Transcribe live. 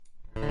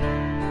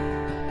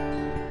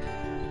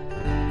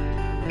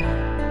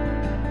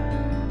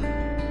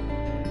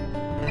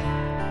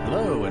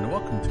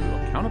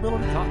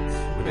Talks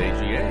with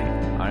AGA.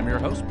 I'm your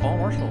host, Paul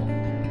Marshall.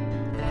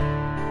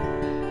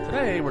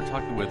 Today we're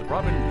talking with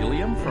Robin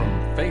Gilliam from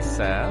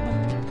FaceSab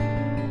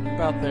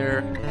about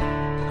their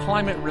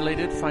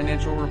climate-related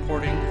financial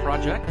reporting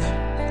project.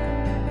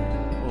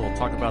 We'll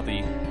talk about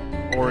the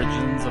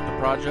origins of the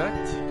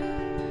project,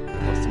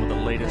 what some of the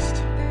latest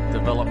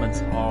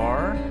developments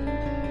are.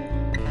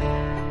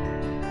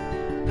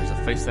 There's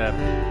a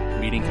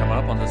FaceSab meeting coming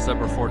up on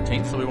December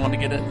 14th, so we want to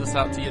get this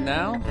out to you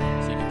now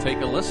so you can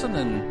take a listen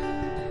and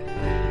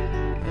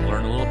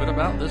learn a little bit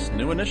about this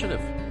new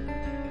initiative.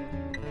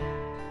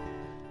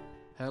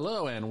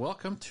 Hello and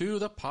welcome to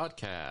the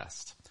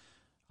podcast.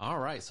 All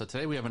right, so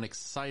today we have an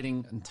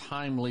exciting and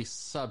timely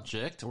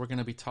subject. We're going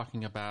to be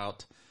talking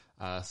about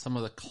some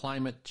of the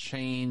climate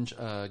change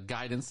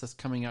guidance that's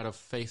coming out of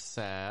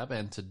FaceSab,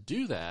 and to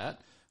do that,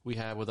 we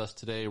have with us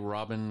today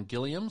Robin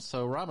Gilliam.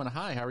 So Robin,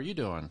 hi, how are you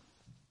doing?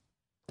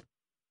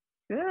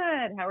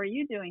 Good. How are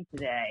you doing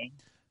today?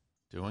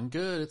 Doing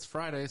good. It's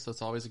Friday, so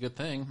it's always a good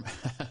thing.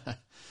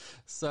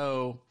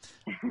 So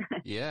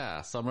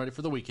I'm ready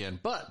for the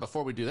weekend. But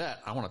before we do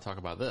that, I want to talk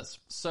about this.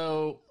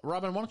 So,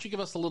 Robin, why don't you give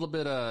us a little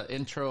bit of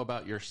intro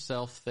about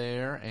yourself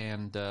there,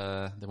 and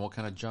then we'll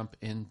kind of jump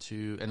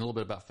into, and a little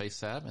bit about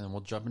FaceSab, and then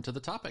we'll jump into the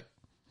topic.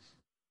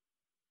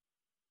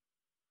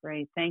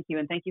 Great. Thank you.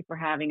 And thank you for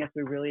having us.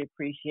 We really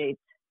appreciate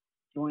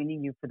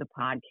joining you for the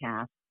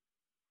podcast.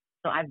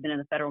 So I've been in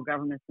the federal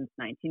government since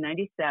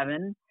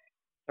 1997.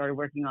 Started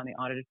working on the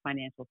audited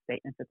financial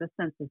statements at the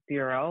Census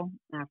Bureau.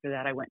 After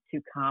that, I went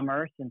to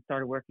Commerce and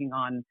started working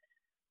on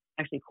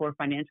actually core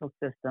financial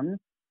systems.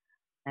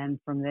 And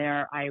from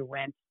there, I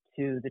went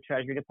to the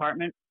Treasury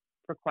Department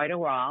for quite a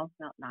while,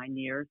 about 9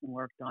 years, and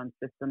worked on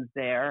systems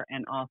there,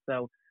 and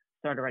also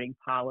started writing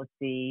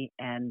policy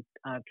and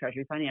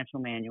Treasury financial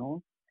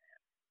manuals.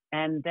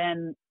 And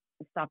then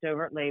stopped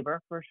over at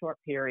Labor for a short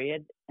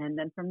period. And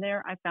then from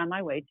there, I found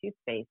my way to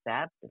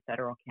FaceSab, the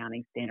Federal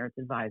Accounting Standards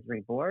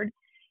Advisory Board.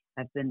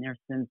 I've been there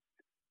since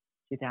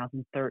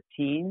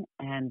 2013,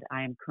 and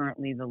I am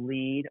currently the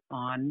lead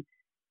on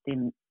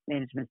the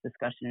Management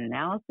Discussion and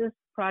Analysis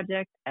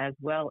project, as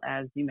well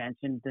as you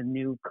mentioned, the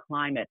new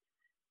climate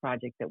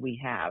project that we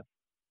have.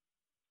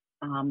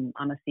 I'm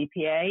a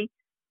CPA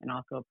and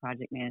also a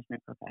project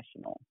management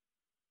professional.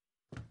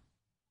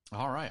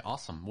 All right,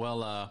 awesome.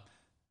 Well,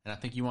 and I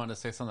think you wanted to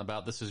say something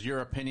about this is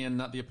your opinion,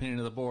 not the opinion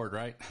of the board,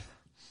 right?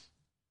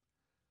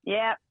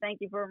 Yeah,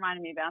 thank you for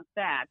reminding me about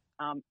that.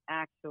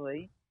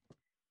 Actually,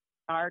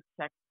 our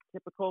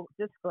typical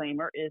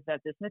disclaimer is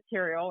that this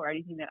material or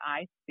anything that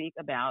I speak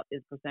about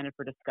is presented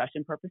for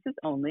discussion purposes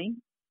only.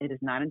 It is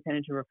not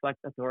intended to reflect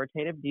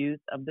authoritative views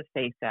of the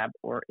FaceSab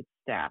or its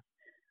staff.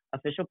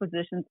 Official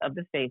positions of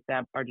the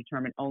FaceSab are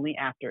determined only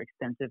after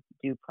extensive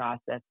due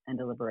process and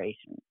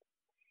deliberations.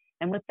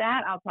 And with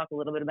that, I'll talk a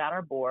little bit about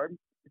our board.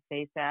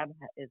 The FaceSab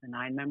is a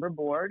 9-member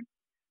board.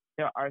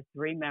 There are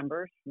 3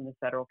 members from the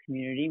federal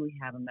community. We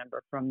have a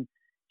member from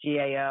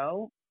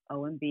GAO,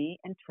 OMB,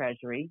 and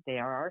Treasury. They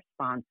are our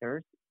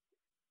sponsors.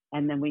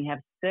 And then we have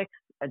 6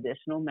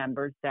 additional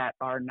members that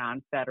are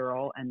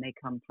non-federal, and they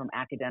come from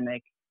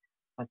academic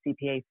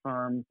CPA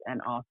firms and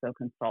also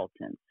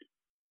consultants.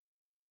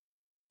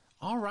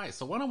 All right,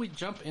 so why don't we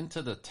jump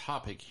into the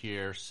topic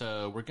here?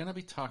 So we're going to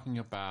be talking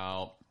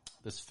about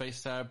this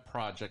FaceSab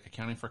project,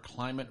 accounting for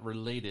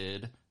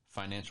climate-related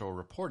financial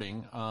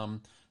reporting.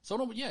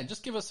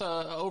 Just give us an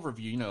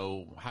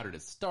overview. How did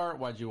it start?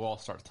 Why did you all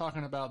start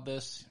talking about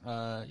this?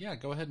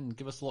 Go ahead and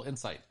give us a little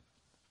insight.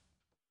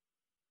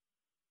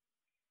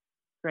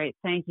 Great,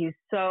 thank you.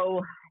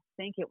 So I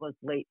think it was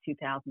late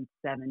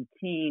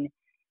 2017,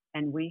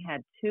 and we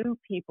had 2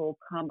 people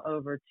come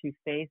over to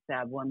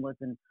FaceSab. One was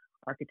in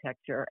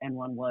architecture and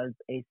one was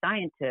a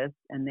scientist,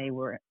 and they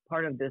were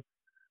part of this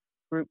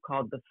group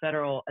called the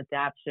Federal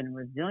Adaptation and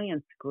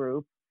Resilience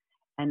Group,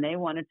 and they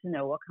wanted to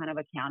know what kind of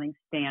accounting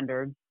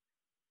standards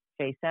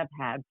FaceSab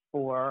had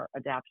for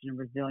adaptation and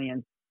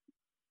resilience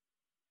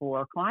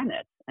for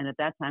climate. And at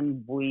that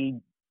time,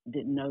 we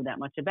didn't know that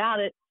much about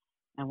it.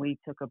 And we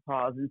took a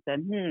pause and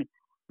said,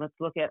 let's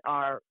look at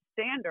our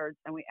standards.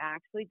 And we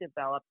actually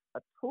developed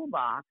a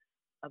toolbox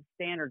of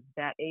standards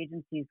that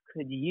agencies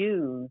could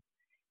use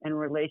in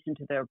relation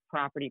to their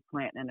property,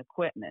 plant, and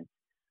equipment.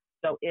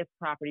 So if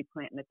property,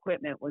 plant, and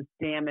equipment was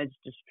damaged,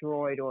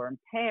 destroyed, or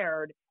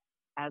impaired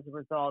as a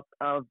result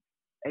of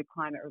a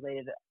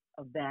climate-related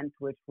event,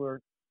 which we're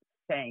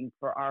saying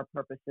for our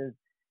purposes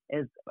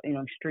is,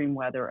 extreme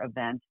weather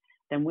event,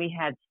 then we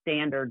had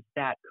standards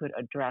that could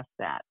address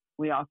that.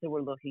 We also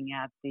were looking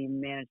at the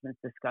Management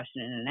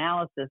Discussion and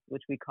Analysis,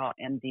 which we call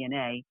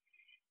MD&A,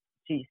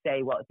 to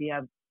say, well, if you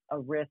have a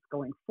risk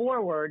going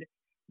forward,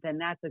 then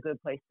that's a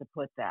good place to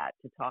put that,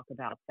 to talk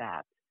about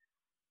that.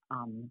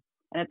 And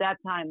at that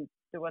time,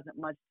 there wasn't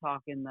much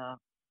talk in the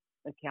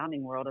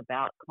accounting world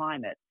about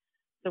climate.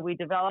 So we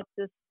developed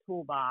this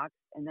toolbox,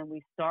 and then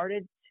we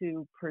started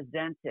to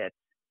present it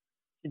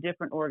to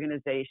different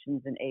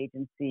organizations and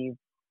agencies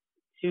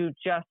to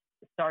just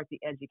start the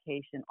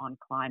education on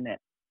climate.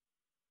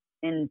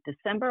 In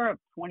December of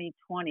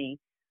 2020,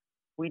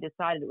 we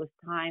decided it was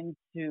time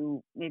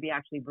to maybe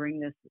actually bring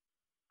this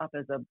up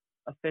as a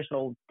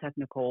official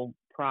technical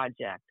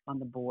project on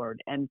the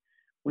board. And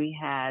we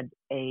had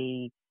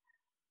a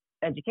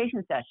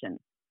education session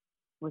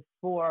with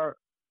four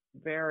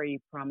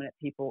very prominent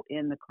people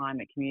in the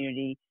climate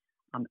community.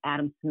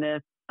 Adam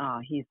Smith,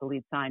 he's the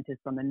lead scientist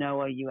on the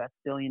NOAA U.S.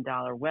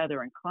 billion-dollar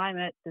weather and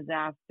climate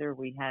disaster.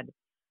 We had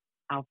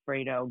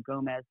Alfredo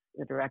Gomez,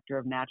 the director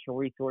of natural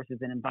resources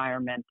and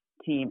environment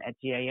team at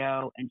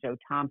GAO, and Joe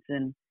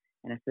Thompson,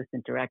 an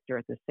assistant director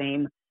at the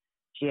same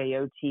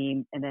GAO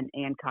team, and then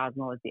Ann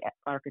Cosmo is the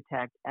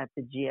architect at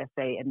the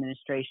GSA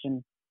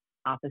Administration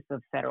Office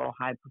of Federal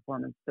High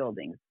Performance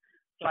Buildings.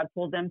 So I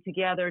pulled them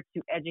together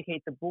to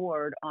educate the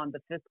board on the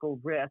fiscal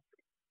risk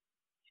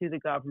to the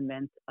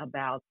government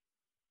about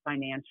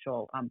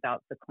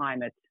about the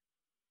climate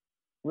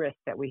risk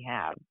that we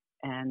have.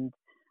 And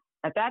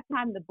at that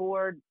time, the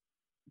board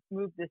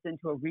moved this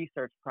into a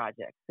research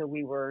project. So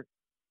we were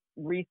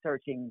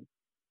researching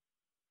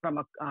from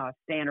a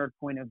standard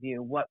point of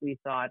view what we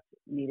thought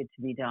needed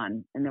to be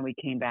done. And then we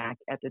came back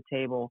at the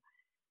table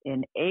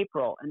in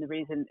April. And the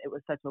reason it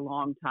was such a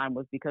long time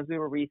was because we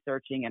were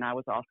researching, and I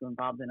was also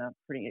involved in a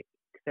pretty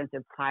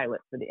extensive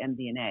pilot for the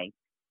MD&A.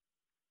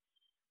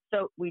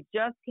 So we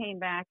just came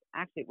back,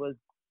 actually it was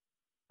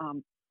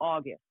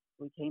August.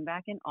 We came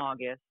back in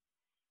August,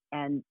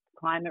 and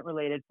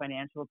climate-related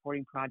financial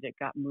reporting project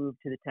got moved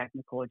to the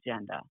technical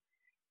agenda.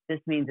 This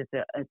means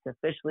it's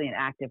officially an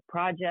active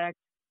project.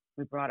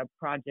 We brought a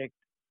project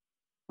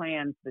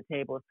plan to the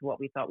table as to what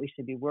we thought we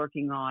should be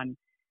working on.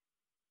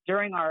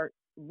 During our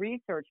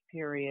research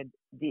period,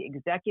 the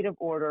Executive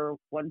Order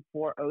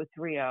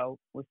 14030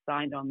 was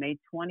signed on May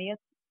 20th,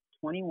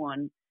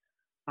 21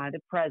 by the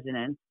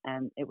President,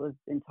 and it was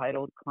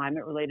entitled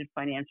Climate-Related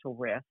Financial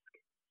Risk.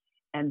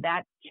 And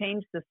that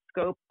changed the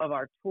scope of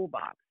our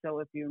toolbox. So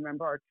if you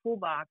remember, our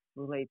toolbox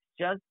relates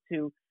just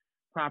to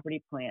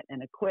property, plant,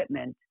 and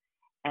equipment.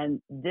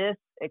 And this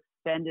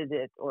expanded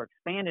it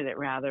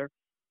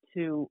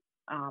to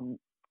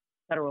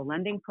federal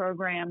lending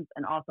programs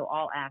and also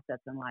all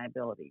assets and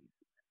liabilities.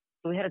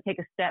 So we had to take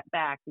a step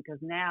back because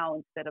now,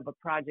 instead of a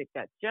project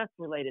that just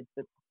related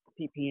to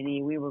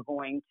PP&E, we were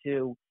going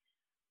to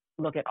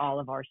look at all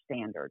of our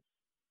standards.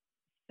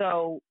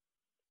 So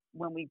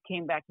when we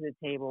came back to the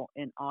table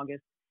in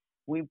August,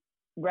 we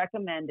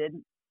recommended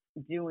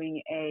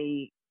doing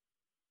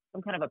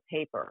some kind of a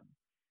paper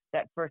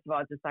that, first of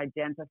all, just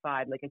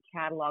identified like a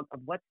catalog of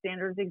what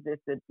standards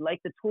existed, like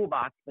the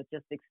toolbox, but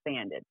just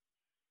expanded.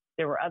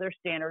 There were other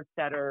standard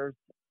setters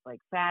like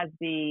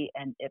FASB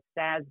and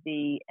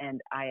IPSASB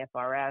and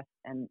IFRS,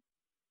 and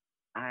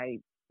I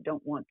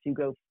don't want to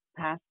go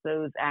past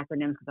those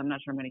acronyms because I'm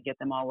not sure I'm going to get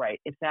them all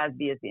right.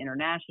 IPSASB is the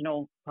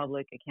International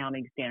Public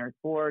Accounting Standards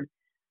Board.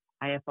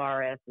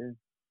 IFRS is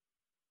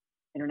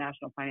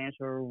International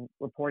Financial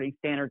Reporting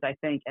Standards, I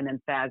think, and then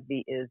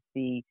FASB is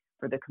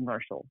for the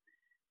commercial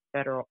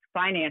Federal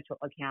Financial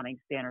Accounting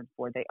Standards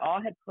Board. They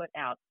all had put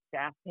out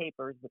staff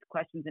papers with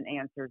questions and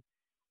answers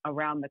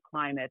around the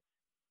climate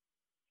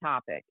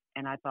topic.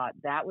 And I thought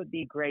that would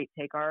be great.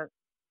 Take our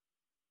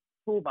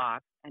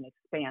toolbox and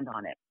expand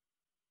on it.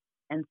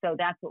 And so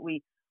that's what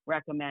we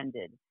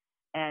recommended.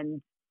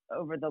 And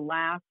over the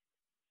last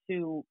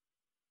two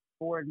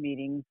board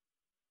meetings,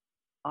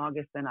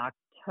 August and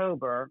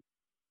October,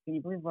 can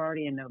you believe we're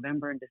already in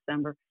November and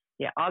December?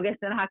 Yeah, August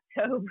and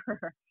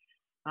October,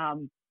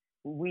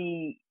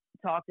 we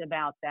talked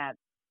about that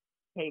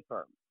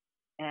paper.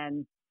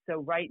 And so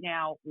right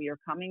now we are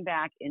coming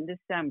back in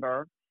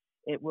December.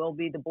 It will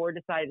be, the board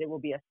decided it will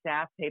be a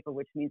staff paper,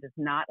 which means it's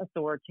not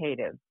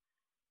authoritative.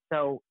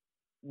 So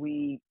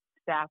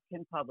staff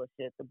can publish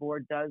it. The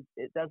board does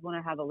want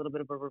to have a little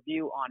bit of a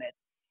review on it.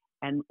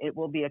 And it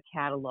will be a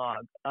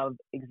catalog of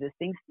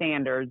existing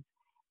standards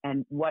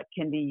and what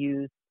can be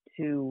used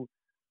to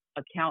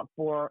account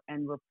for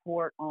and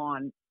report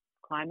on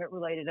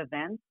climate-related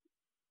events,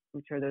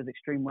 which are those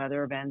extreme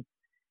weather events,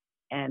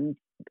 and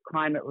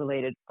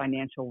climate-related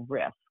financial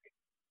risk,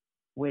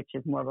 which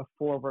is more of a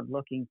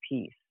forward-looking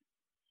piece.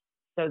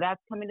 So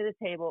that's coming to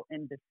the table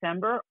in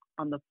December.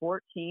 On the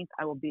 14th,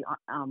 I will be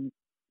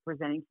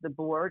presenting to the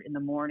board in the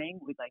morning.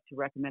 We'd like to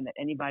recommend that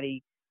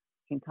anybody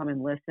can come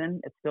and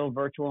listen. It's still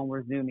virtual and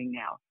we're Zooming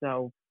now.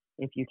 So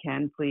if you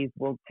can, please,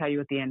 we'll tell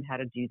you at the end how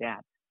to do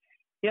that.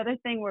 The other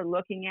thing we're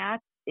looking at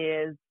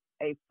is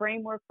a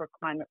framework for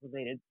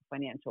climate-related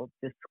financial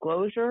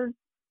disclosures.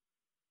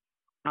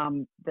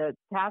 The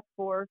Task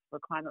Force for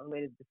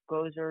Climate-Related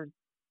Disclosures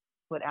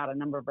put out a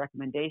number of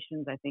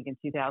recommendations, I think, in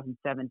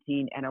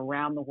 2017, and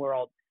around the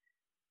world,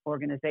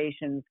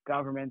 organizations,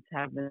 governments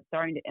have been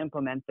starting to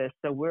implement this.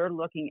 So we're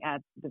looking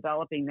at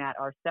developing that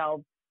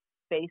ourselves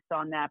based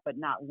on that, but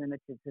not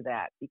limited to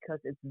that, because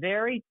it's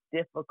very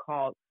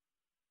difficult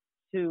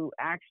to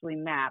actually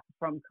map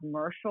from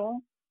commercial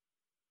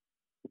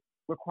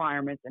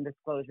requirements and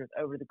disclosures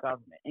over the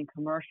government. In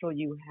commercial,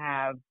 you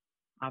have,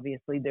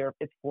 obviously,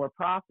 it's for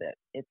profit,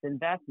 it's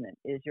investment.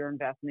 Is your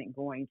investment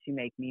going to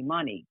make me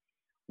money?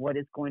 What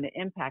is going to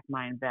impact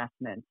my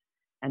investment?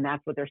 And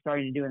that's what they're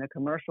starting to do in the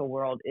commercial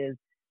world, is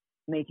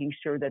making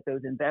sure that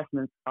those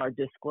investments are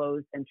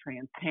disclosed and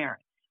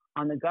transparent.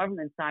 On the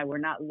government side, we're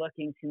not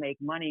looking to make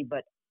money,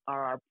 but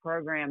are our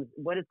programs,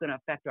 what is going to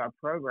affect our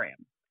program?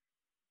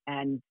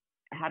 And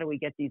how do we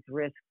get these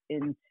risks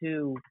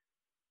into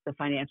the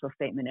financial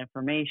statement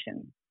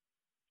information?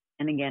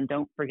 And again,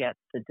 don't forget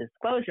the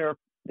disclosure,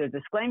 the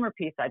disclaimer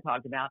piece I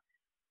talked about.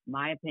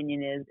 My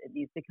opinion is it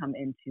needs to come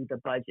into the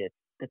budget.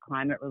 The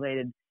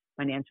climate-related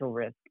financial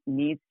risk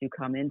needs to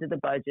come into the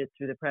budget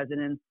through the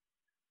president's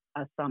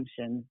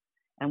assumptions.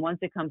 And once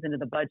it comes into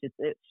the budget,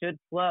 it should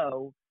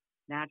flow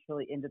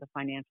naturally into the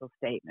financial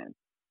statement.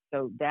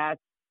 So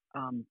that's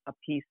a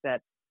piece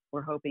that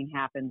we're hoping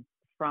happens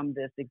from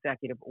this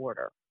executive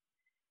order.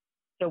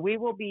 So we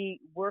will be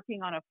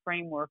working on a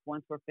framework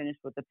once we're finished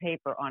with the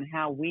paper on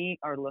how we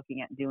are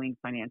looking at doing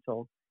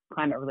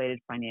climate-related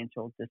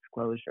financial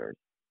disclosures.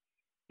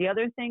 The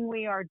other thing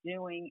we are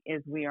doing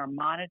is we are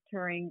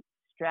monitoring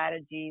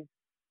strategies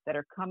that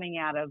are coming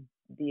out of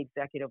the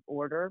executive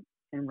order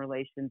in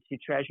relation to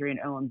Treasury and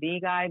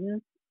OMB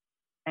guidance.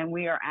 And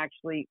we are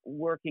actually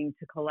working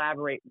to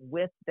collaborate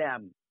with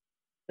them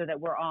so that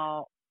we're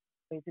all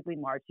basically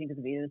marching to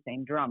the beat of the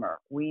same drummer.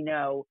 We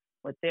know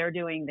what they're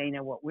doing, they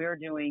know what we're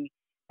doing,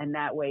 and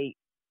that way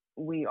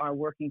we are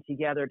working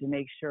together to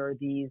make sure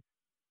these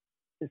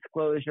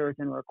disclosures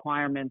and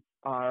requirements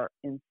are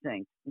in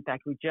sync. In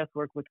fact, we just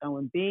worked with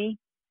OMB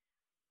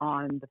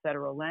on the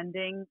federal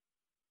lending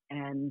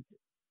and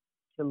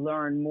to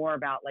learn more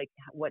about like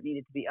what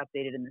needed to be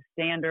updated in the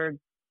standards,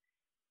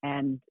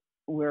 and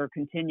we're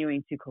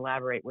continuing to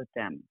collaborate with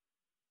them.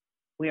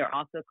 We are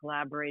also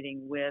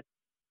collaborating with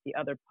the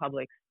other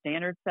public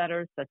standard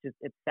setters, such as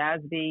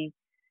IPSASB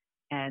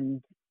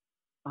and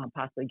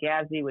possibly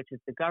GASB, which is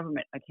the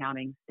Government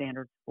Accounting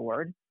Standards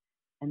Board,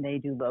 and they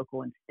do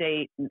local and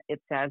state. And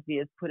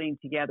IPSASB is putting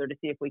together to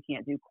see if we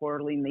can't do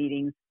quarterly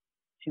meetings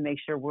to make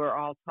sure we're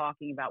all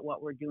talking about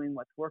what we're doing,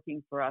 what's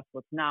working for us,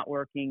 what's not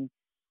working,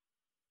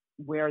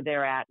 where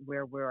they're at,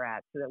 where we're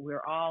at, so that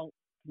we're all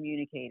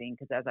communicating.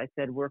 Because as I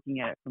said, working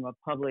at it from a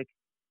public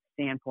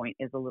standpoint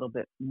is a little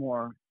bit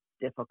more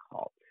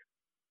difficult.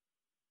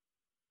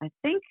 I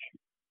think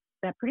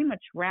that pretty much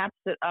wraps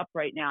it up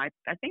right now.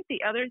 I think the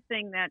other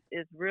thing that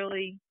is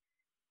really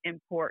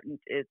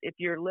important is if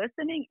you're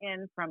listening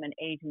in from an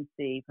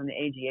agency, from the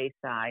AGA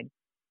side,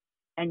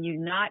 and you're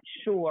not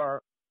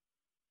sure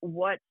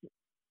what,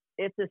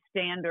 if the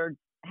standards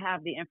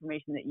have the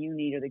information that you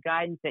need or the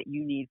guidance that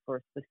you need for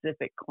a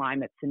specific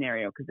climate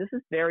scenario, because this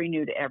is very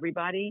new to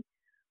everybody,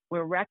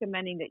 we're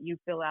recommending that you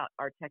fill out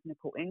our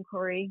technical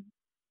inquiry.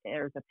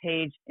 There's a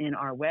page in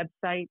our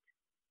website,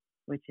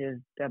 which is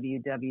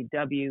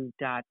www.s,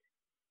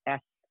 as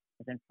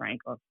in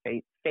Frank, or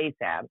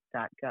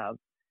FASAB.gov,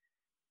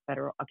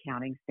 Federal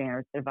Accounting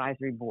Standards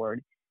Advisory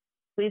Board.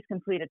 Please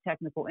complete a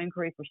technical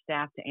inquiry for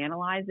staff to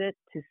analyze it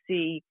to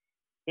see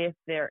if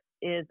there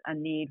is a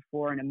need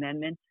for an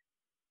amendment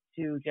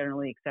to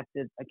generally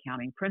accepted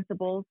accounting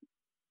principles,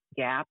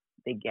 GAAP,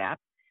 big GAAP,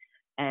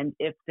 and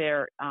if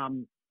there,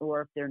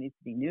 or if there needs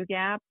to be new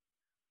GAAP.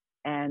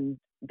 And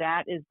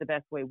that is the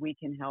best way we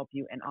can help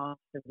you, and also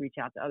reach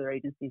out to other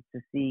agencies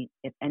to see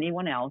if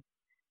anyone else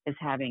is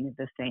having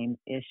the same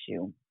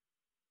issue.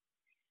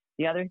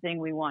 The other thing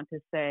we want to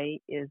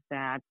say is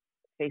that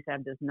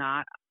FASAB does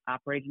not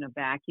operate in a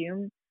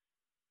vacuum.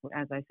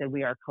 As I said,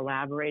 we are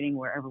collaborating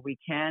wherever we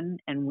can,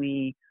 and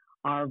we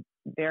are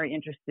very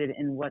interested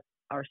in what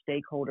our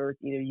stakeholders,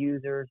 either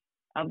users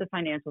of the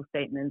financial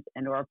statements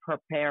and or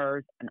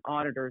preparers and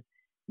auditors,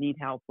 need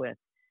help with.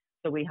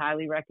 So we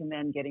highly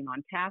recommend getting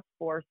on task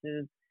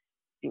forces,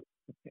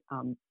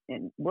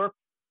 in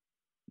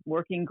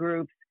working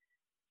groups,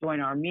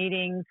 join our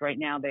meetings. Right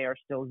now they are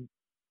still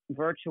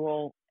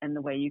virtual, and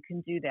the way you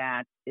can do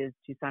that is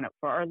to sign up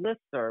for our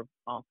listserv,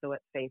 also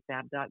at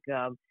fasab.gov,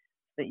 so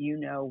that you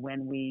know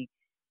when we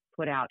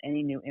put out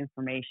any new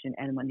information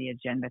and when the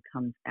agenda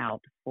comes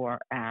out for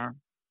our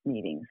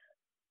meetings.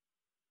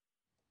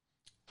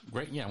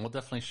 Great, yeah, we'll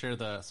definitely share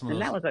some of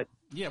those.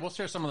 We'll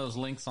share some of those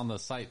links on the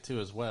site too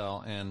as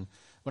well. And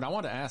what I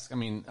want to ask, I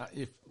mean,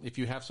 if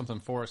you have something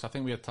for us, I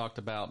think we had talked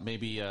about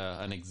maybe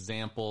an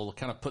example,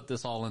 kind of put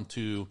this all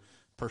into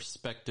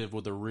perspective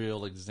with a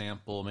real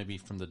example, maybe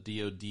from the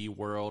DoD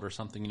world or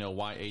something. You know,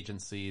 why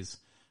agencies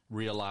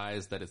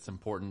realize that it's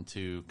important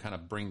to kind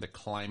of bring the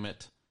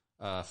climate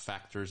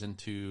factors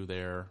into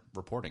their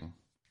reporting.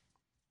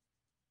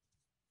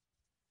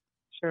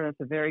 Sure,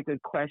 that's a very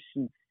good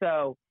question.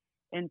 So,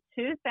 in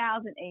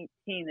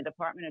 2018, the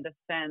Department of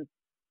Defense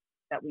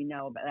that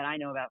I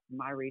know about from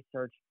my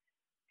research,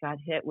 got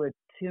hit with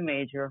two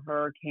major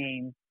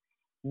hurricanes.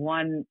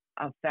 One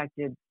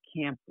affected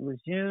Camp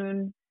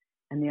Lejeune,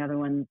 and the other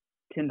one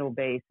Tyndall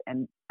Base.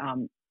 And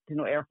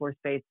Tyndall Air Force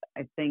Base,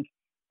 I think,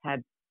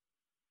 had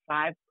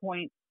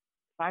 $5.5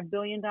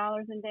 billion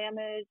in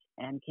damage,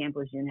 and Camp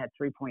Lejeune had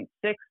 $3.6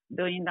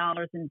 billion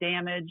in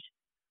damage.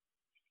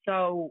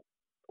 So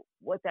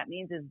what that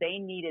means is they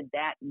needed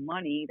that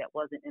money that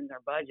wasn't in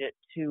their budget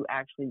to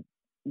actually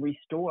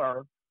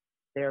restore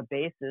their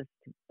bases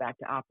back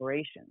to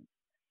operations.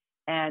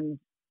 And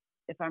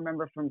if I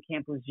remember from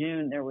Camp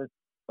Lejeune, there was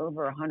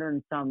over 100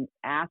 and some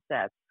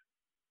assets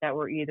that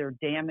were either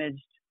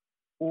damaged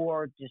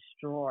or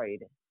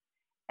destroyed.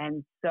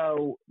 And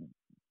so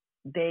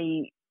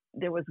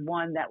there was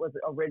one that was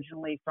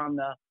originally from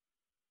the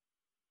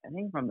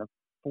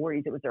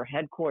 40s. It was their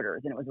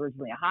headquarters, and it was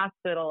originally a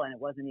hospital, and it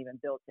wasn't even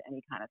built to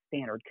any kind of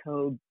standard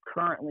code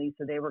currently.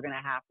 So they were going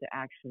to have to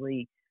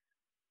actually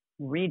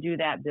redo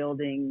that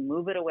building,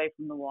 move it away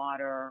from the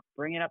water,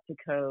 bring it up to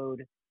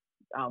code,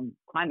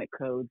 climate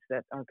codes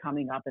that are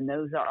coming up, and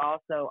those are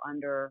also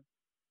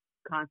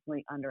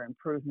constantly under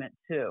improvement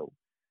too.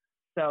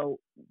 So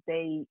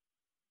they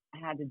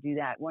had to do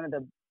that. One of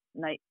the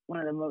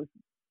most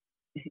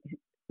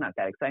it's not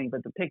that exciting,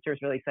 but the picture is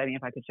really exciting.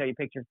 If I could show you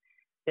pictures,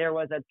 there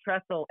was a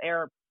trestle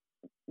air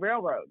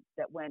railroad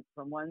that went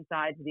from one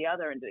side to the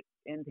other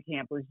into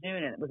Camp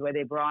Lejeune, and it was where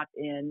they brought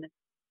in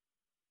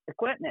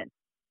equipment,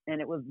 and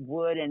it was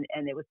wood, and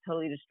it was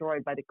totally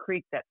destroyed by the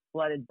creek that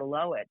flooded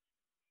below it.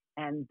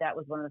 And that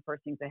was one of the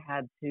first things they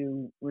had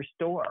to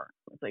restore.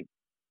 It was like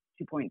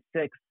 2.6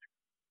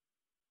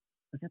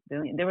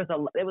 billion. There was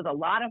a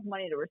lot of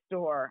money to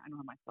restore. I don't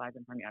have my slides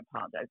in front of me. I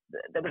apologize.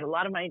 There was a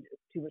lot of money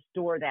to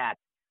restore that,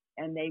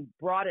 and they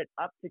brought it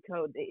up to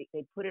code. They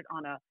put it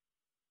on a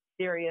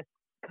serious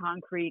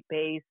concrete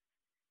base,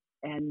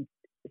 and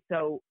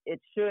so it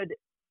should.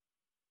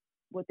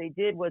 What they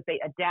did was they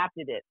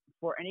adapted it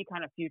for any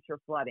kind of future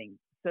flooding,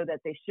 so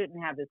that they shouldn't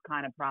have this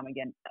kind of problem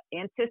again,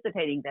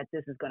 anticipating that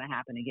this is going to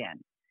happen again.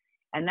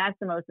 And that's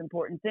the most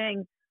important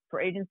thing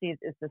for agencies,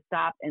 is to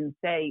stop and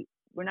say,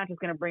 we're not just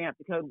going to bring up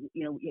the code.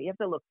 You have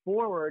to look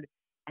forward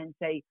and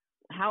say,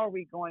 how are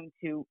we going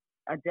to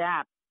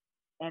adapt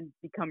and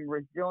become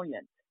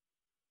resilient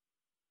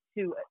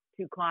to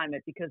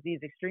climate, because these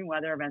extreme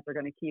weather events are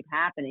going to keep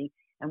happening,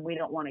 and we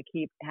don't want to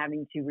keep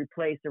having to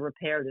replace or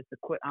repair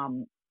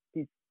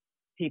these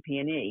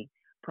PP&E,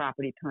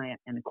 property, plant,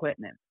 and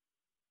equipment.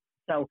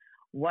 So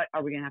what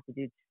are we going to have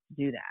to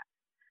do that?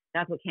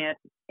 That's what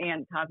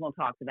Ann Cosmo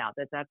talks about.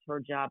 That's her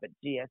job at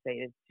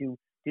GSA, is to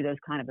do those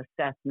kind of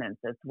assessments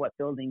as to what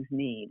buildings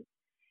need.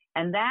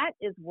 And that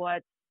is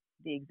what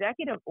the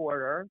executive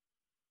order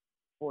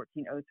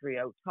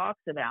 14030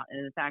 talks about.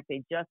 And in fact,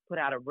 they just put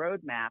out a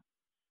roadmap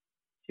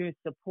to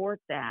support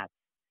that.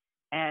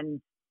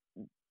 And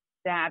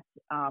that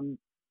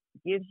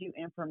gives you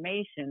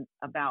information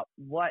about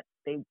what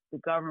the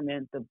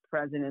government, the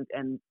president,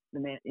 and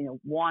the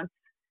wants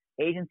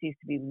agencies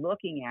to be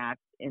looking at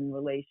in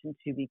relation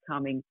to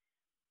becoming,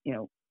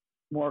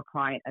 more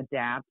climate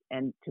adapt,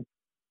 and to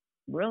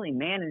really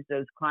manage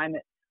those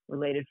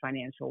climate-related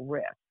financial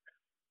risks.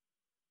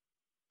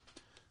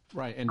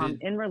 Right.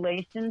 And in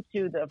relation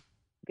to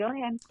go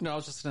ahead. No, I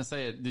was just going to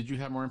say, did you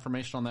have more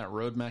information on that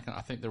roadmap?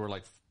 I think there were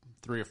like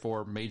 3 or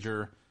 4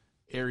 major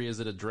areas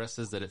it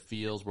addresses that it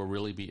feels will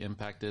really be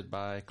impacted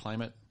by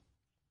climate.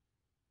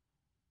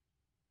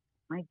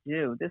 I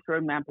do. This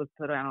roadmap was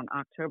put out on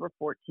October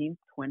 14th,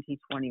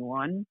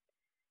 2021,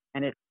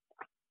 and it's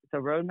a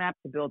roadmap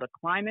to build a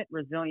climate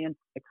resilient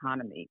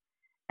economy.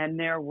 And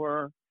there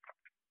were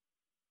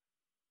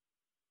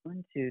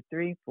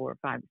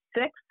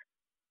 6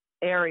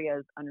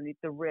 areas underneath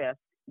the risk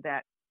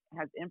that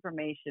has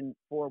information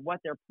for what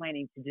they're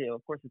planning to do.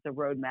 Of course, it's a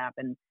roadmap,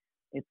 and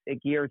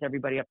it gears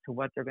everybody up to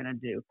what they're going to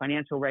do.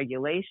 Financial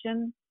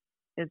regulation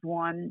is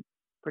one.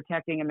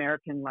 Protecting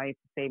American life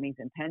savings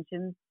and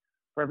pensions.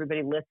 For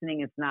everybody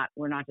listening,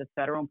 we're not just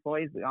federal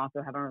employees. We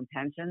also have our own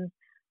pensions.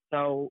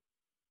 So,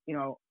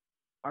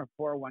 our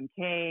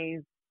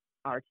 401ks,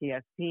 our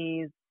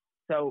TSPs.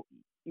 So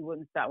you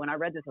wouldn't stop. When I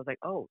read this, I was like,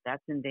 oh,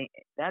 that's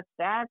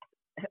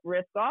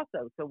risk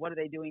also. So what are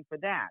they doing for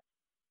that?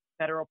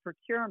 Federal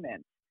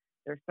procurement.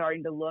 They're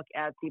starting to look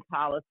at the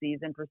policies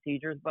and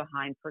procedures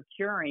behind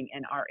procuring,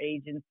 and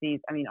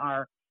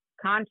our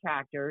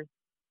contractors,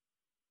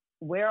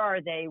 where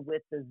are they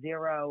with the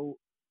zero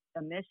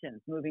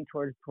emissions moving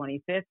towards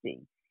 2050?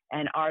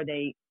 And are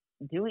they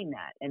doing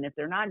that? And if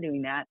they're not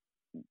doing that,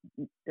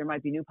 there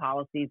might be new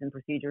policies and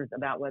procedures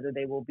about whether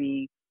they will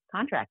be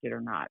contracted or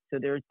not. So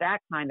there's that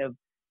kind of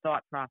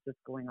thought process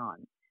going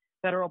on.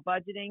 Federal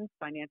budgeting,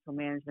 financial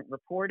management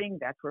reporting,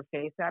 that's where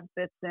FASAB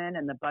fits in,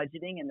 and the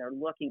budgeting, and they're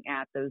looking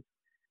at those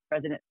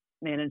president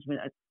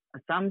management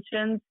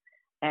assumptions,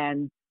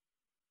 and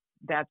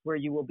that's where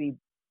you will be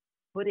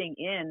putting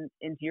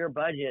into your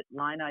budget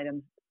line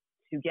items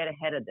to get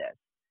ahead of this.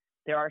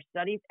 There are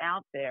studies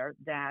out there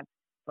that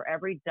for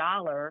every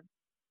dollar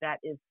that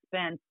is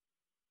spent,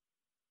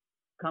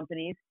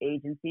 companies,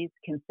 agencies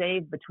can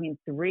save between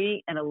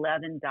 $3 and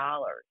 $11.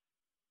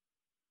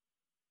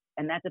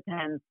 And that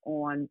depends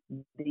on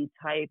the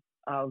type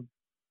of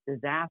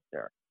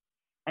disaster.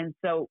 And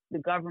so the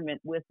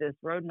government with this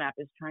roadmap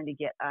is trying to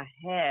get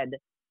ahead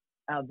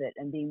of it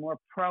and be more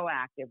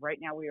proactive. Right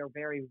now we are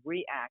very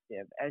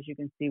reactive. As you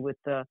can see with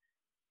the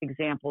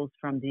examples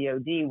from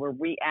DOD, we're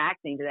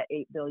reacting to that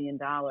 $8 billion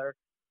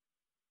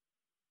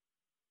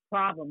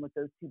problem with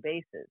those 2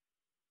 bases.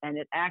 And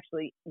it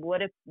actually,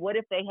 what if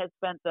they had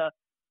spent the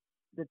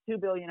 $2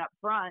 billion up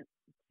front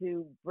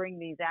to bring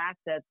these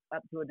assets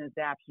up to an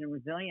adaptation and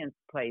resilience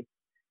place.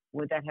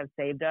 Would that have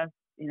saved us,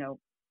 $6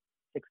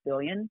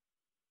 billion?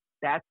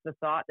 That's the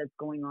thought that's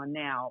going on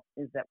now,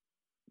 is that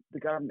the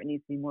government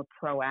needs to be more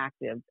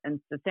proactive. And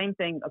it's the same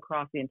thing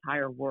across the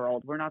entire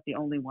world. We're not the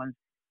only ones.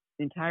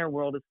 The entire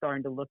world is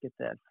starting to look at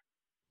this.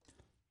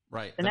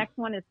 Right. The next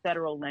one is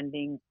federal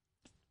lending.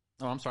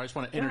 Oh, I'm sorry. I just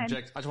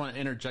want to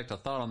interject a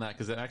thought on that,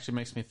 because it actually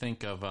makes me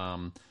think of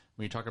when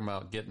you're talking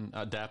about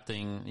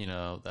adapting,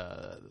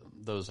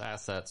 those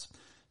assets.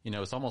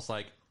 It's almost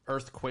like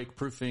earthquake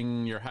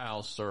proofing your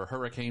house or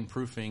hurricane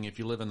proofing if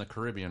you live in the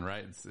Caribbean,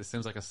 right? It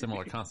seems like a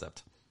similar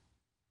concept.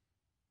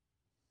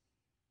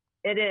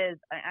 It is.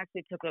 I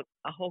actually took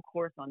a whole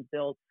course on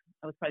built.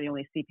 I was probably the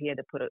only CPA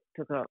that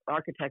took an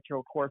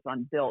architectural course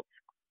on built.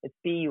 It's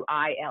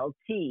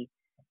BUILT.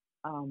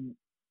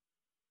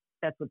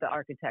 That's what the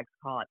architects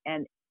call it.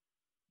 And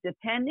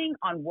depending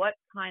on what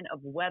kind of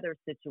weather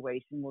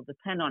situation will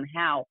depend on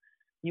how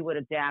you would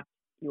adapt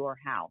your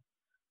house.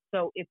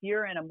 So if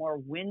you're in a more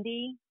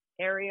windy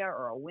area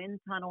or a wind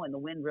tunnel and the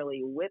wind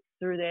really whips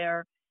through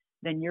there,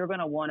 then you're going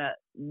to want to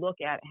look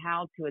at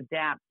how to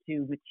adapt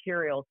to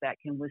materials that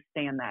can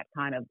withstand that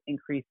kind of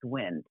increased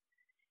wind.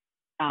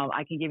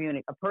 I can give you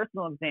a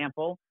personal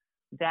example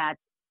that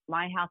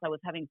my house, I was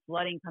having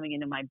flooding coming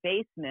into my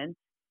basement.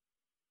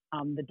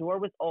 The door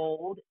was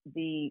old.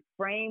 The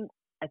frame,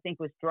 I think,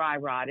 was dry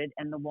rotted,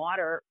 and the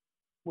water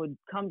would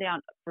come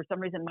down. For some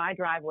reason, my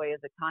driveway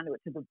is a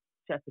conduit to the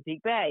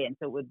Chesapeake Bay, and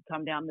so it would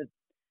come down the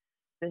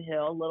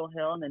little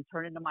hill, and then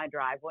turn into my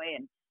driveway,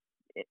 and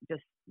it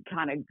just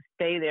kind of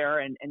stay there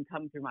and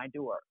come through my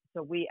door.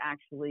 So we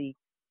actually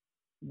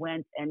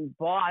went and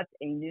bought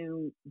a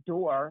new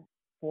door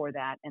for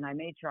that, and I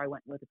made sure I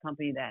went with a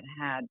company that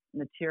had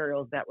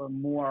materials that were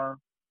more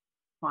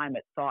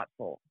climate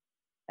thoughtful.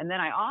 And then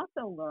I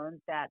also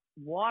learned that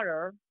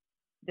water,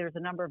 there's a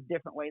number of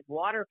different ways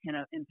water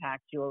can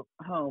impact your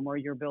home or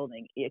your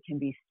building. It can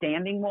be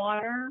standing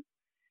water.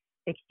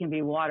 It can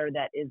be water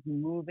that is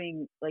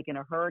moving, like in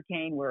a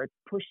hurricane where it's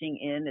pushing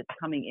in, it's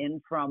coming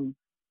in from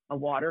a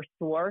water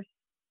source.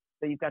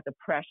 So you've got the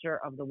pressure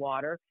of the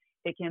water.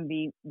 It can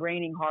be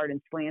raining hard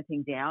and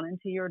slanting down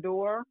into your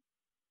door.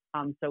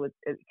 So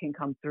it can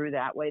come through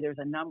that way. There's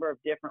a number of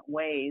different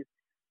ways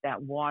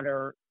that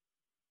water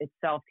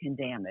itself can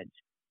damage.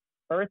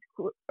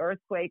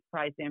 Earthquake,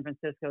 probably San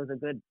Francisco is a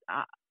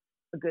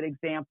good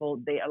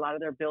example. A lot of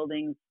their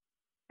buildings,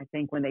 I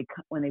think when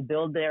they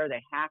build there,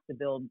 they have to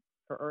build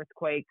for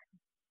earthquake.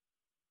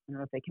 I don't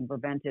know if they can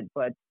prevent it,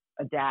 but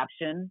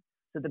adaptation.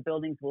 So the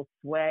buildings will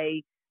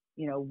sway,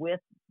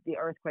 with the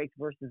earthquakes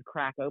versus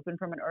crack open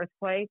from an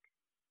earthquake.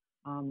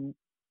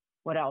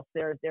 What else?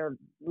 They're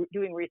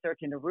doing research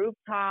into roof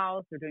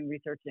tiles. They're doing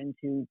research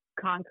into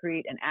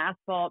concrete and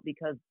asphalt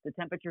because the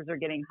temperatures are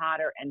getting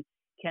hotter, and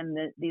can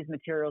these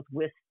materials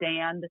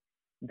withstand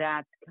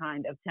that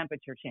kind of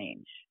temperature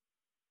change?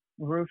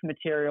 Roof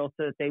materials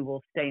so that they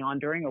will stay on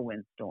during a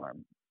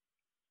windstorm.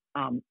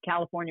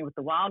 California with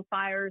the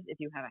wildfires, if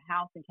you have a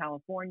house in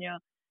California,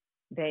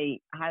 they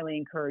highly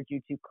encourage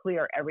you to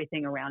clear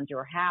everything around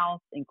your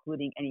house,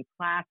 including any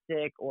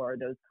plastic or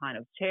those kind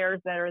of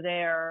chairs that are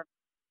there.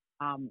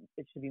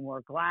 It should be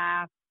more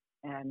glass,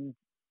 and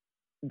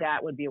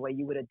that would be a way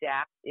you would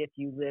adapt if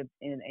you lived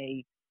in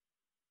a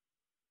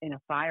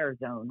fire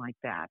zone like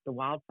that, the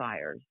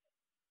wildfires.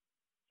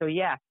 So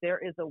yes, there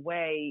is a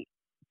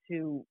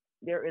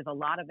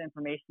lot of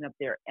information up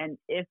there. And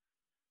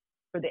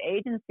for the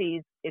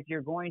agencies, if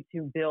you're going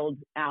to build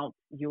out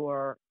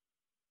your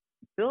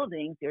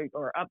buildings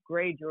or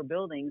upgrade your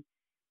buildings,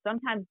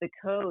 sometimes the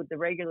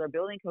regular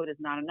building code is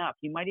not enough.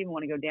 You might even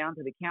want to go down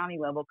to the county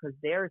level, because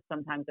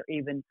sometimes they're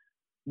even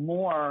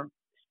more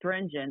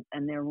stringent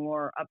and they're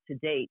more up to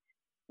date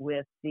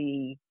with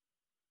the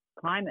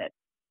climate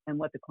and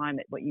what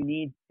you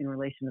need in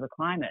relation to the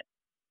climate.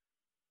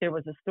 There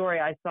was a story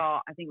I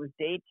saw, I think it was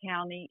Dade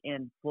County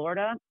in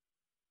Florida,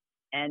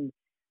 and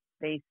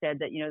they said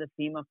that, the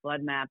FEMA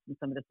flood maps and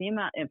some of the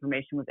FEMA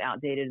information was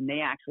outdated, and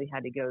they actually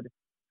had to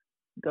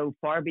go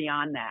far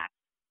beyond that.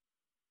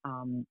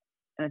 And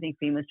I think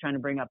FEMA's trying to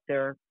bring up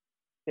their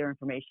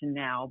information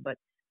now, but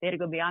they had to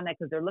go beyond that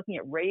because they're looking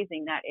at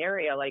raising that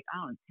area like,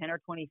 10 or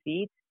 20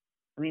 feet.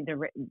 I mean,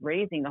 they're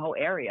raising the whole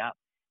area.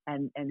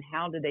 And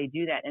how do they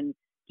do that? And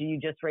do you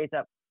just raise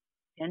up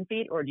 10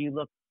 feet, or do you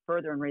look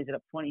further and raise it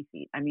up 20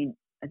 feet? I mean,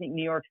 I think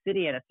New York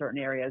City in a certain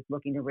area is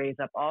looking to raise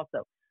up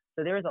also.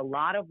 So there's a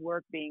lot of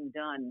work being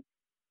done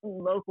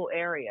in local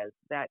areas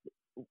that,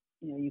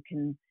 you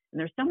can, and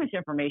there's so much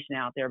information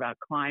out there about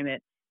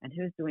climate and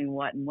who's doing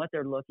what and what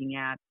they're looking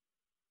at.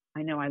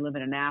 I know I live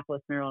in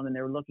Annapolis, Maryland, and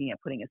they're looking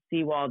at putting a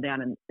seawall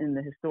down in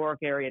the historic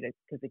area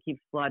because it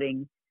keeps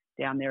flooding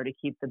down there to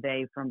keep the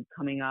bay from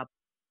coming up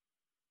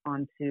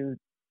into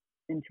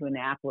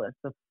Annapolis,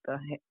 the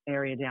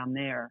area down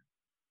there.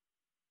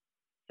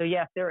 So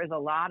yes, there's a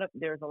lot of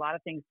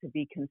things to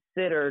be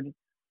considered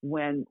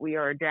when we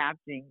are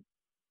adapting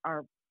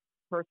our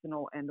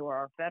personal and or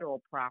our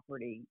federal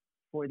property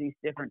for these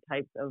different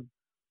types of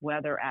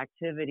weather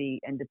activity,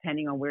 and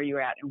depending on where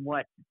you're at and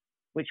what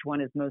which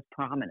one is most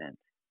prominent.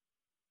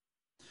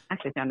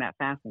 Actually, I found that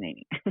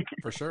fascinating.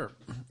 For sure.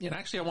 Yeah, and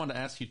actually, I wanted to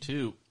ask you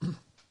too,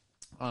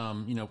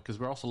 because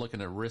we're also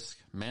looking at risk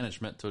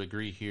management to a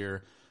degree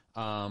here.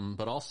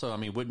 But also, I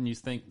mean, wouldn't you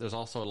think there's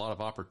also a lot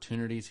of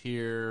opportunities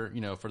here,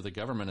 for the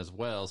government as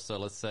well? So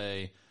let's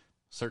say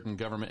certain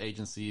government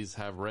agencies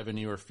have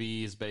revenue or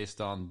fees based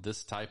on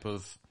this type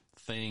of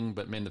thing,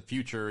 but in the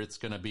future, it's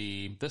going to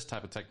be this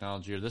type of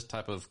technology or this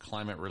type of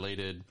climate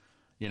related,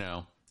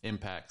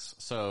 impacts.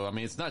 So, I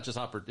mean, it's not just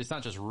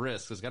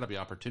risks. There's got to be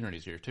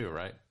opportunities here too,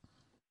 right?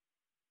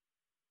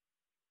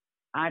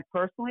 I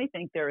personally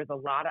think there is a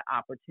lot of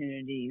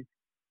opportunities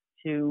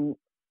to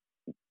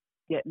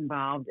get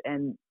involved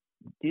and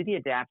do the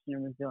adaptation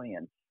and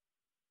resilience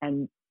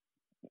and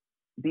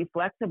be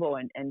flexible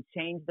and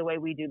change the way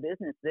we do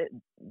business.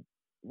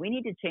 We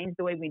need to change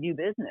the way we do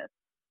business,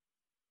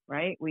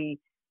 right?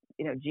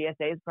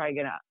 GSA is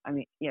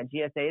probably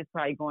GSA is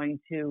probably going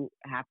to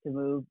have to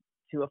move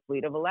to a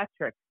fleet of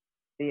electric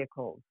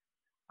vehicles.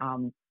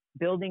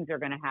 Buildings are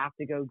going to have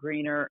to go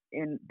greener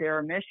in their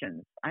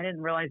emissions. I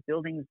didn't realize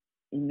buildings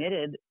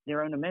emitted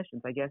their own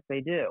emissions. I guess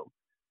they do.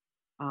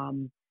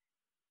 And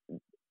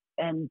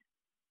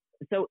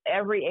so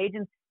every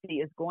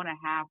agency is going to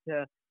have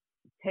to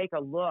take a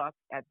look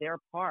at their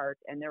part.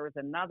 And there was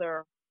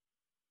another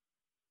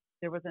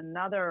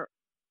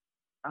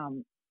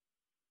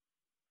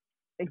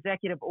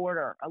executive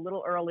order a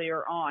little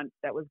earlier on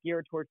that was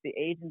geared towards the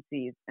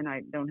agencies, and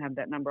I don't have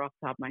that number off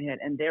the top of my head.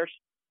 And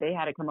they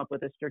had to come up with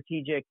their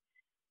strategic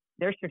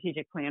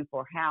plan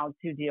for how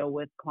to deal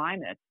with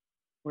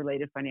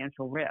climate-related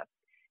financial risk.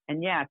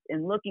 And yes,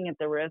 in looking at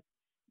the risk,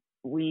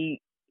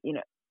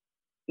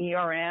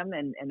 ERM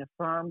and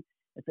Affirm,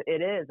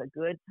 it is a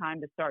good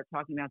time to start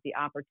talking about the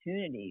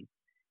opportunities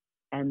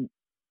and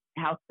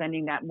how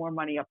spending that more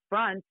money up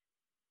front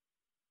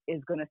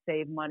is going to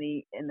save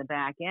money in the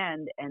back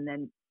end. And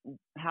then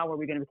how are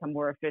we going to become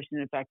more efficient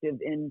and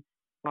effective in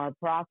our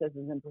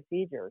processes and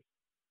procedures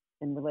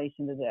in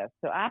relation to this?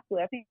 So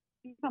absolutely, I think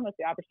some of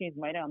the opportunities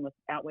might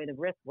outweigh the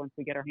risk once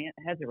we get our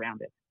heads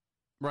around it.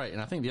 Right.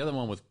 And I think the other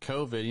one with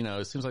COVID,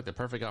 it seems like the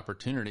perfect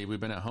opportunity. We've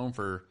been at home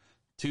for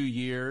 2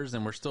 years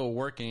and we're still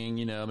working.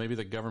 Maybe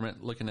the government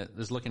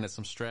is looking at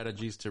some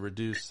strategies to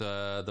reduce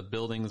the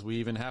buildings we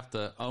even have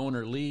to own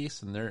or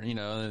lease, and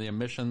the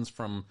emissions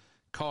from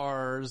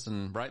cars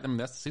and right. I mean,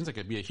 that seems like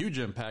it'd be a huge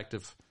impact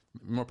if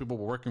more people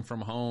were working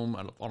from home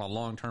on a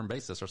long-term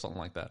basis or something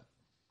like that.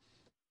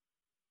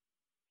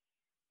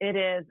 It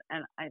is.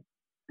 And I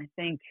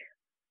think,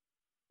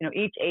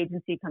 each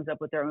agency comes up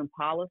with their own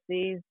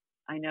policies.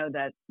 I know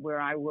that where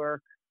I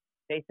work,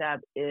 FASAB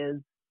is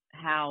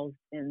housed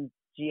in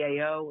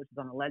GAO, which is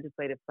on the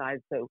legislative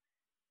side. So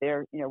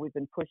we've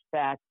been pushed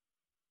back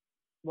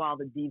while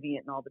the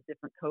deviant and all the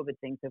different COVID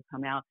things have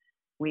come out.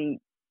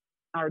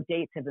 Our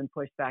dates have been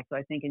pushed back. So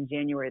I think in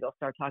January, they'll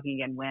start talking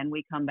again when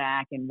we come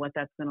back and what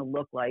that's going to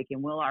look like.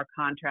 And will our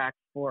contracts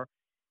for,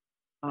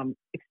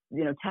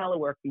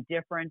 telework be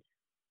different?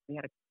 We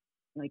had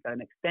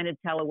an extended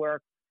telework.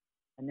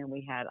 And then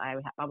I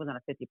was on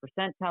a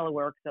 50%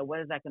 telework. So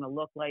what is that going to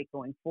look like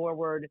going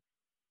forward?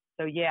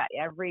 So yeah,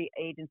 every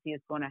agency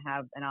is going to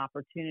have an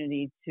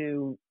opportunity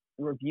to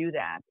review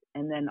that.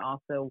 And then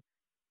also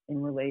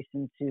in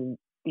relation to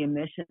the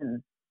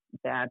emissions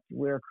that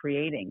we're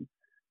creating.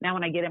 Now,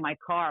 when I get in my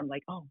car, I'm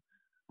like, oh,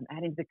 I'm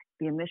adding the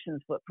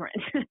emissions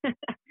footprint.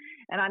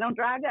 And I don't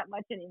drive that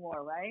much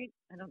anymore, right?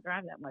 I don't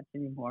drive that much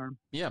anymore.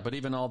 Yeah, but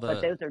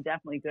but those are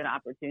definitely good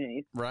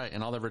opportunities. Right.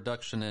 And all the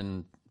reduction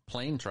in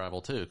plane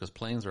travel too, because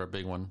planes are a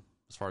big one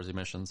as far as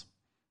emissions.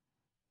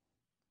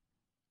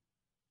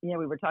 Yeah,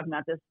 we were talking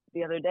about this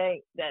the other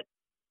day that,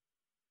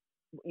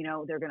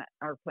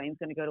 our plane's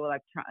going to go to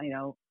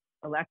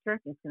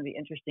electric. It's going to be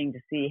interesting to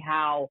see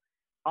how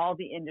all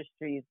the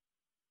industries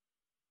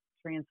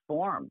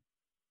transform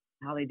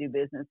how they do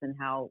business and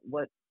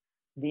what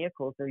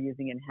vehicles they're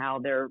using and how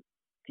they're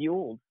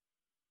fueled,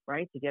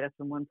 right, to get us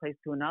from one place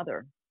to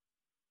another.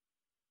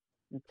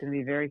 It's going to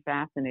be very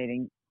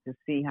fascinating to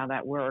see how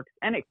that works,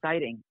 and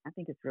exciting. I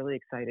think it's really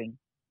exciting.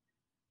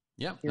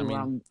 Yeah,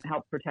 to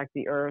help protect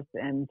the earth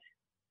and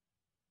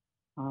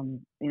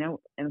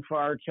and for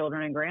our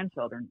children and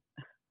grandchildren.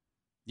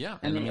 Yeah,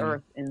 and the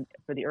earth, and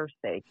for the earth's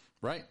sake.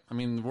 Right. I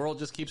mean, the world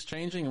just keeps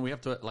changing, and we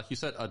have to, like you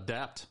said,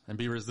 adapt and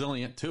be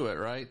resilient to it,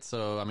 right?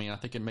 So, I mean, I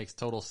think it makes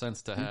total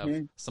sense to have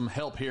some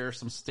help here,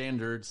 some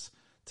standards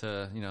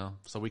to,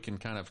 so we can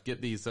kind of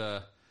get these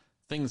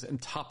things in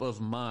top of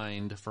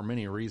mind for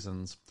many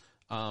reasons.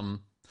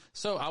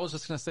 So I was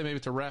just going to say, maybe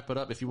to wrap it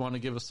up, if you want to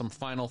give us some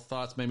final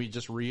thoughts, maybe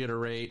just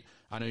reiterate.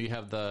 I know you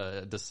have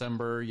the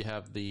December, you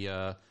have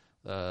the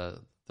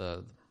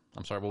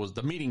what was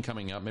the meeting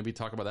coming up? Maybe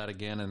talk about that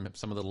again and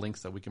some of the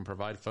links that we can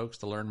provide folks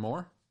to learn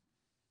more.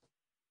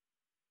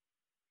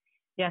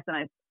 Yes, and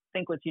I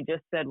think what you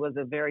just said was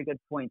a very good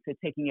point. So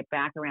taking it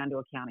back around to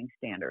accounting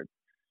standards.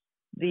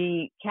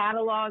 The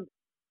catalog,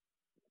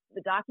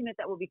 the document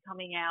that will be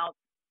coming out,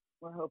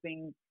 we're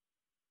hoping,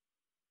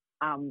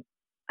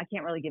 I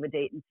can't really give a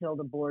date until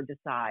the board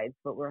decides,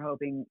 but we're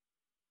hoping,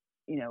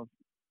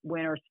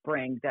 winter,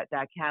 spring,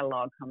 that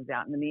catalog comes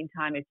out. In the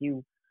meantime, if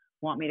you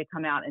want me to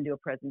come out and do a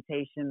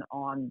presentation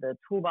on the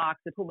toolbox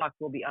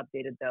will be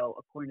updated, though,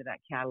 according to that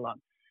catalog.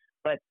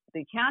 But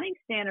the accounting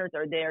standards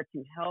are there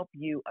to help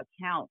you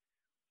account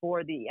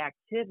for the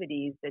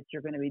activities that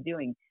you're going to be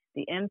doing,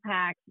 the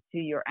impact to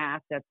your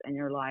assets and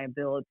your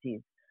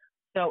liabilities.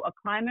 So a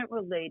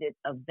climate-related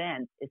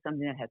event is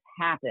something that has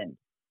happened.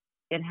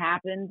 It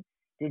happened.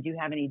 Did you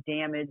have any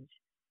damage?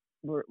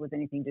 Was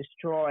anything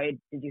destroyed?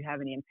 Did you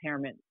have any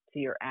impairment to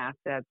your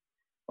assets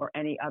or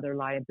any other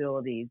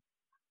liabilities?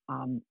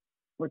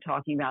 We're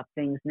talking about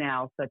things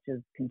now such as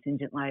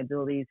contingent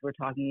liabilities. We're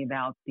talking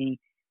about the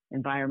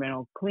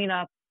environmental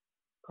cleanup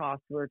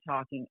costs. We're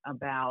talking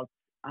about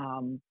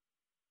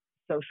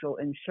social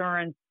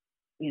insurance.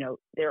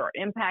 There are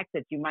impacts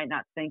that you might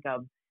not think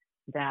of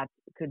that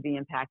could be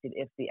impacted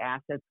if the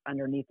assets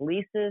underneath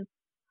leases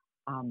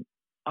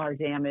are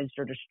damaged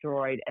or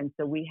destroyed. And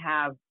so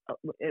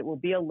it will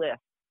be a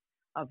list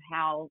of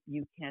how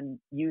you can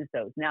use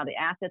those. Now, the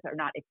assets are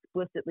not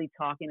explicitly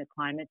talking to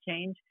climate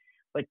change,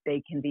 but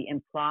they can be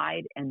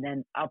implied and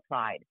then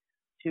applied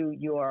to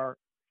your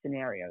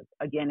scenarios.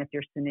 Again, if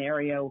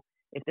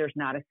there's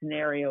not a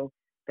scenario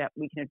that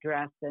we can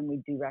address, then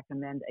we do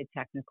recommend a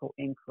technical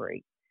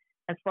inquiry.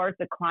 As far as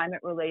the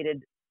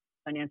climate-related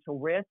financial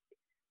risk,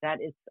 that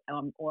is,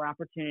 or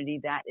opportunity,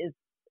 that is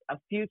a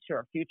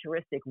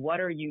futuristic. What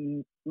are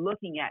you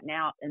looking at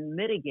now and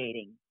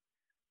mitigating,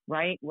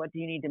 right? What do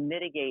you need to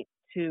mitigate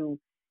to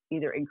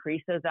either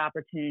increase those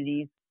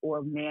opportunities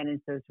or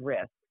manage those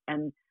risks?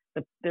 And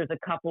there's a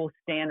couple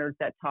standards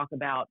that talk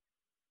about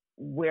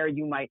where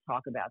you might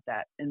talk about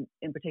that, and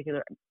in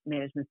particular,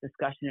 management's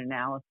discussion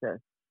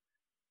analysis.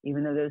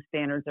 Even though those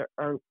standards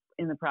are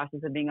in the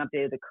process of being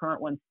updated, the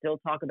current ones still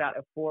talk about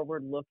a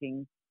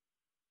forward-looking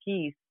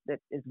piece that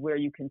is where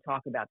you can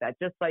talk about that.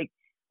 Just like,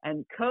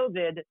 and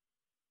COVID,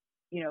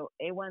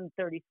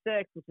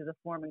 A136, which is a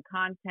form and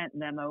content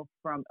memo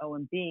from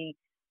OMB,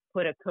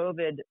 put a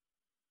COVID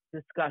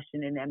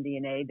discussion in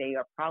MD&A. They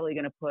are probably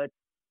going to put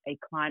a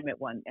climate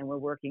one, and we're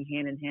working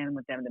hand in hand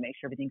with them to make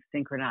sure everything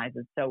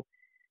synchronizes. So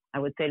I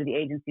would say to the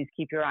agencies,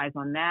 keep your eyes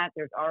on that.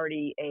 There's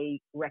already a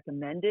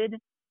recommended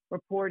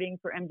reporting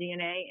for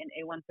MD&A and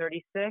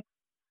A136,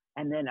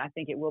 and then I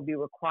think it will be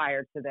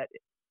required so that,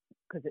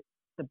 because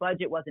the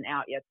budget wasn't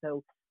out yet,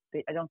 so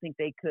I don't think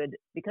they could,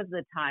 because of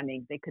the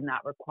timing, they could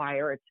not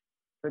require it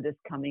for this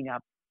coming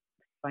up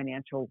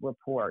financial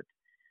report.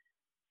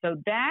 So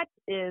that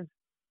is,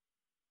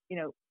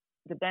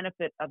 the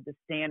benefit of the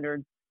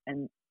standards.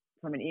 And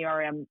from an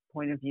ERM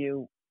point of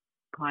view,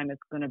 climate's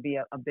going to be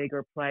a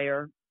bigger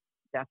player,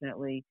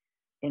 definitely,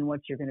 in what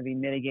you're going to be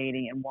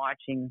mitigating and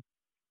watching.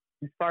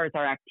 As far as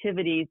our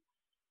activities,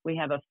 we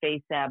have a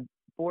FASAB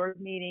board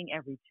meeting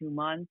every 2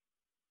 months.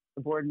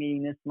 The board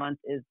meeting this month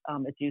is,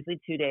 it's usually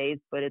 2 days,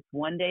 but it's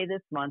one day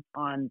this month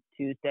on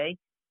Tuesday,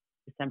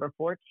 December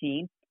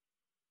 14th.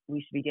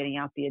 We should be getting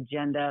out the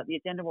agenda. The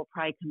agenda will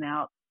probably come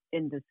out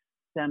in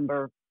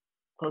December,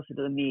 closer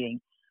to the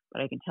meeting.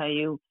 But I can tell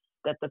you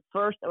that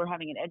we're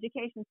having an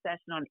education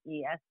session on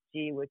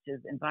ESG, which is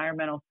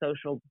environmental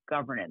social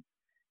governance.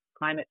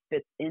 Climate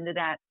fits into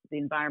that, the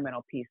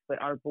environmental piece,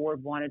 but our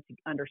board wanted to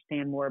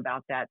understand more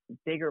about that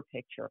bigger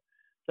picture.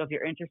 So if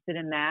you're interested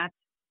in that,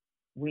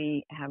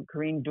 we have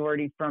Corinne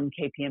Doherty from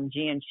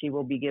KPMG, and she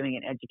will be giving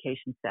an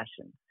education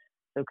session.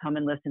 So come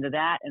and listen to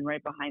that. And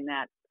right behind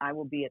that, I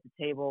will be at the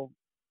table,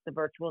 the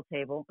virtual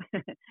table,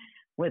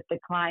 with the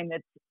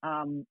climate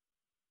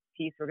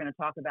piece. We're going to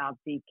talk about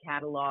the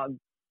catalog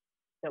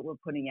that we're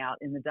putting out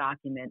in the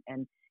document,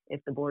 and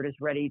if the board is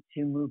ready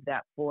to move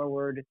that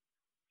forward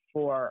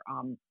for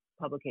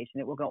publication.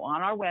 It will go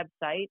on our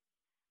website.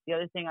 The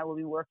other thing I will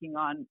be working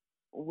on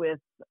with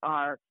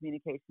our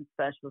communications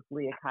specialist,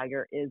 Leah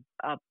Kiger, is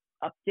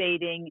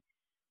updating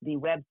the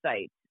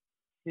website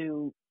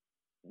to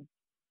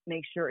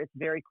make sure it's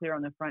very clear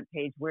on the front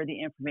page where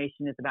the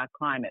information is about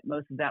climate.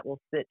 Most of that will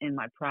sit in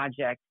my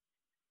project,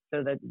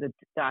 so that the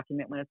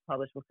document, when it's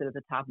published, will sit at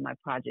the top of my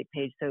project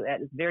page. So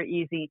that it's very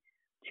easy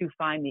to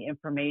find the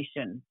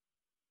information.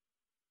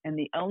 And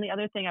the only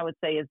other thing I would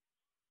say is,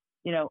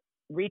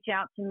 reach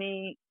out to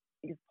me,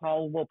 because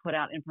Paul will put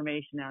out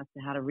information as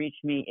to how to reach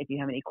me. If you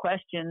have any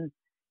questions,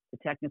 the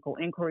technical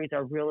inquiries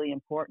are really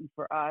important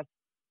for us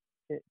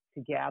to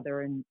gather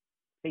and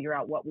figure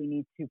out what we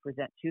need to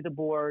present to the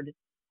board.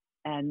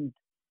 And,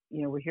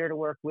 we're here to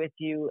work with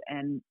you,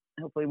 and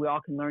hopefully we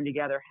all can learn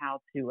together how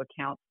to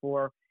account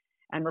for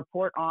and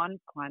report on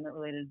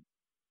climate-related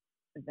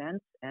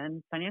events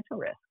and financial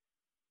risk.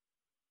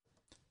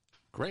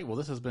 Great. Well,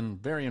 this has been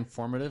very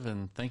informative,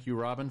 and thank you,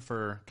 Robin,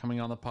 for coming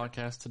on the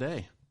podcast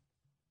today.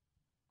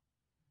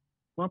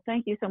 Well,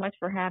 thank you so much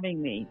for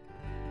having me.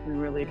 We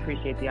really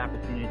appreciate the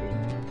opportunity.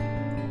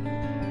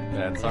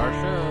 That's our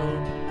show.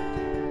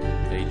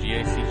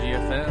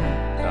 agacgfm.org.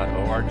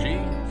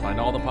 Find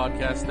all the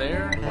podcasts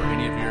there, or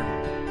any of your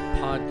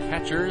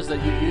podcatchers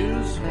that you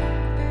use.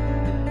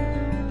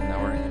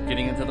 Now we're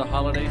getting into the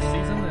holiday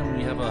season, and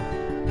we have a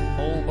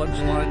whole bunch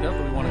lined up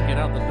that we want to get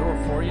out the door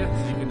for you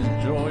so you can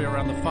enjoy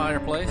around the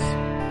fireplace.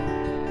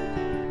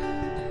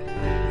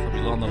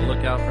 on the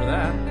lookout for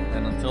that.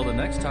 And until the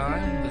next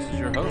time, this is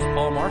your host,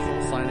 Paul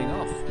Marshall, signing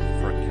off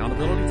for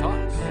Accountability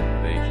Talks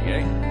with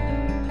AGA.